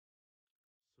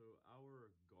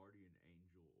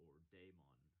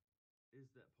is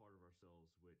that part of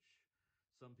ourselves which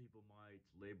some people might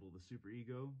label the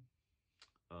superego,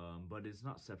 but it's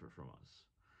not separate from us.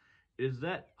 It is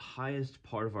that highest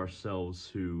part of ourselves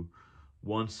who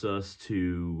wants us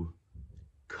to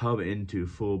come into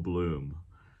full bloom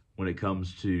when it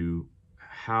comes to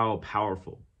how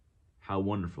powerful, how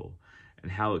wonderful,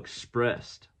 and how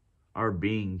expressed our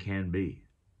being can be.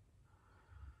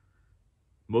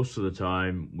 Most of the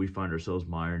time, we find ourselves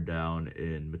mired down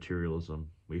in materialism.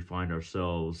 We find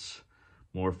ourselves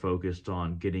more focused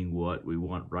on getting what we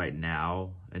want right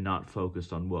now and not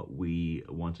focused on what we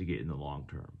want to get in the long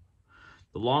term.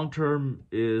 The long term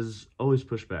is always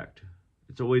pushed back.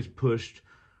 It's always pushed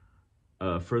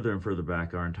further and further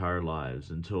back our entire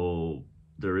lives until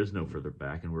there is no further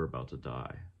back and we're about to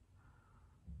die.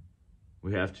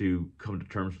 We have to come to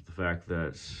terms with the fact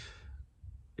that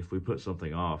if we put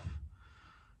something off,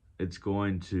 it's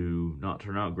going to not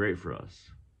turn out great for us.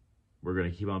 We're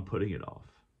going to keep on putting it off.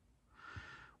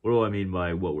 What do I mean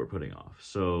by what we're putting off?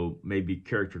 So maybe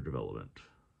character development.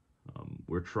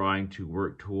 We're trying to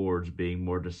work towards being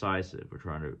more decisive. We're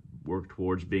trying to work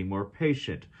towards being more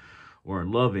patient, more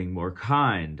loving, more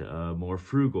kind, more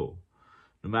frugal.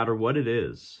 No matter what it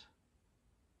is,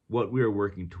 what we are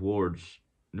working towards,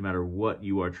 no matter what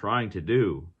you are trying to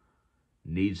do,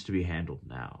 needs to be handled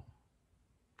now.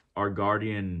 Our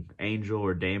guardian angel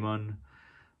or daemon,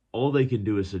 all they can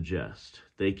do is suggest.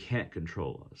 They can't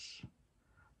control us.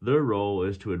 Their role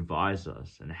is to advise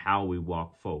us in how we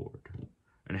walk forward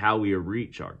and how we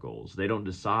reach our goals. They don't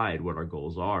decide what our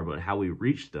goals are, but how we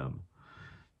reach them,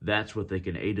 that's what they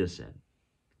can aid us in.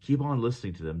 Keep on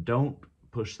listening to them. Don't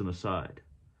push them aside.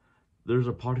 There's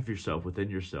a part of yourself within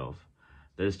yourself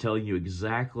that is telling you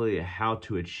exactly how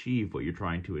to achieve what you're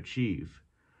trying to achieve.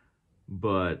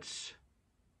 But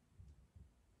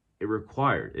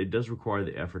it does require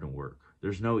the effort and work.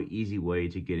 There's no easy way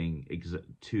to getting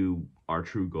to our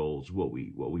true goals, what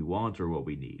we want or what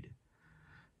we need.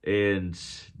 And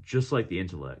just like the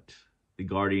intellect, the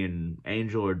guardian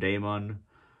angel or daemon,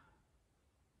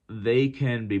 they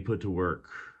can be put to work.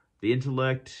 The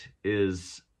intellect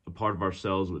is a part of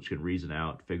ourselves which can reason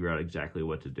out, figure out exactly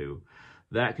what to do.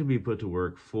 That can be put to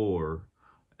work for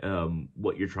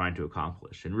what you're trying to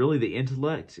accomplish. And really, the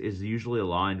intellect is usually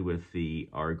aligned with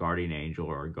our guardian angel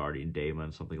or our guardian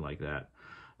daemon, something like that.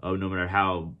 No matter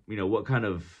how, what kind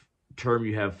of term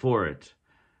you have for it,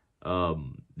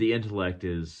 the intellect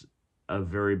is a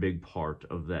very big part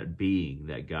of that being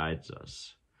that guides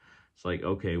us. It's like,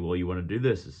 okay, well, you want to do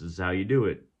this. This is how you do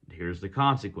it. Here's the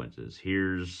consequences.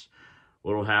 Here's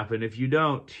what will happen if you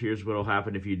don't. Here's what will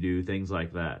happen if you do, things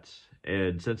like that.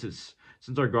 And since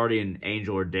our guardian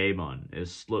angel or daemon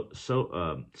is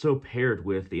so paired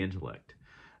with the intellect,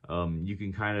 you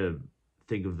can kind of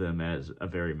think of them as a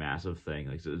very massive thing.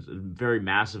 Like, it's very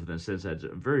massive in the sense that it's a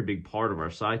very big part of our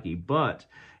psyche, but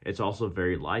it's also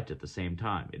very light at the same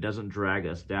time. It doesn't drag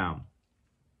us down.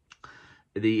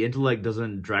 The intellect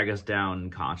doesn't drag us down in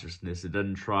consciousness. It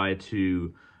doesn't try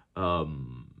to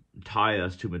tie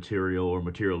us to material or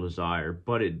material desire,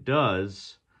 but it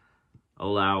does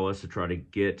allow us to try to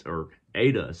get or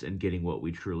aid us in getting what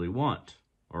we truly want,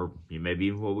 or maybe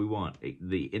even what we want.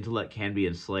 The intellect can be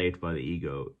enslaved by the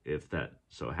ego if that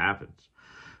so happens.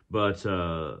 But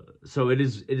so it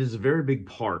is a very big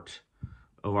part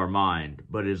of our mind,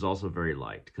 but it is also very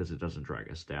light because it doesn't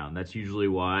drag us down. That's usually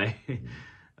why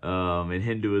in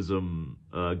Hinduism,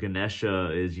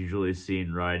 Ganesha is usually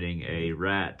seen riding a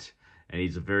rat, and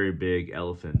he's a very big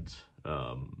elephant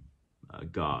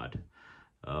god.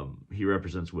 He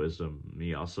represents wisdom.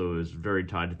 He also is very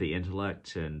tied to the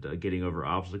intellect and getting over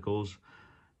obstacles.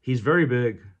 He's very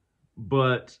big,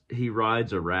 but he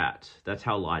rides a rat. That's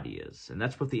how light he is, and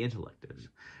that's what the intellect is.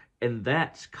 And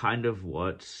that's kind of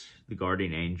what the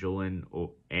guardian angel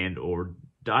or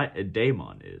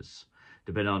daemon is,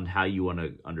 depending on how you want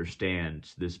to understand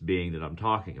this being that I'm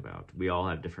talking about. We all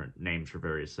have different names for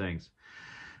various things.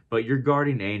 But your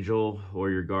guardian angel or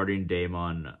your guardian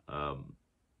daemon,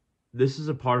 this is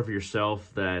a part of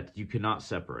yourself that you cannot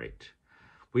separate.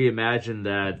 We imagine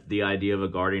that the idea of a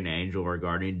guardian angel or a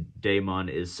guardian daemon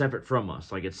is separate from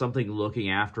us. Like, it's something looking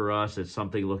after us, it's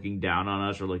something looking down on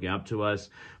us or looking up to us,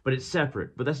 but it's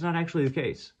separate. But that's not actually the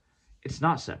case. It's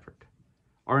not separate.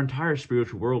 Our entire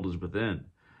spiritual world is within.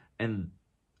 And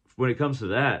when it comes to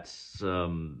that,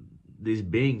 these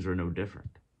beings are no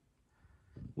different.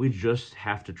 We just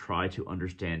have to try to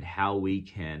understand how we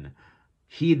can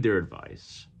heed their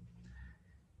advice,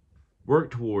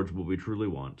 work towards what we truly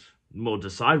want. We'll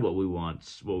decide what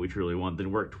we truly want,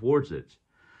 then work towards it.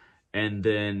 And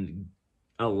then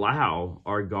allow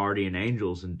our guardian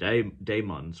angels and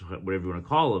daemons, whatever you want to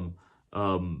call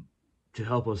them, to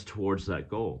help us towards that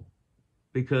goal.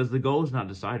 Because the goal is not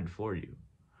decided for you.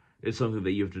 It's something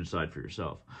that you have to decide for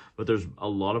yourself. But there's a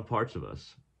lot of parts of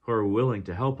us who are willing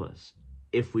to help us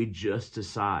if we just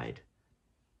decide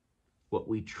what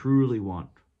we truly want,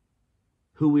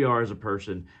 who we are as a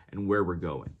person, and where we're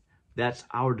going. That's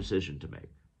our decision to make.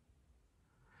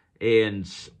 And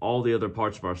all the other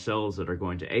parts of ourselves that are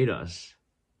going to aid us,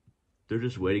 they're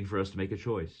just waiting for us to make a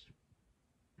choice.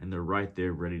 And they're right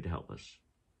there ready to help us.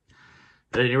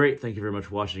 At any rate, thank you very much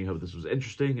for watching. I hope this was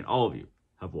interesting, and all of you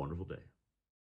have a wonderful day.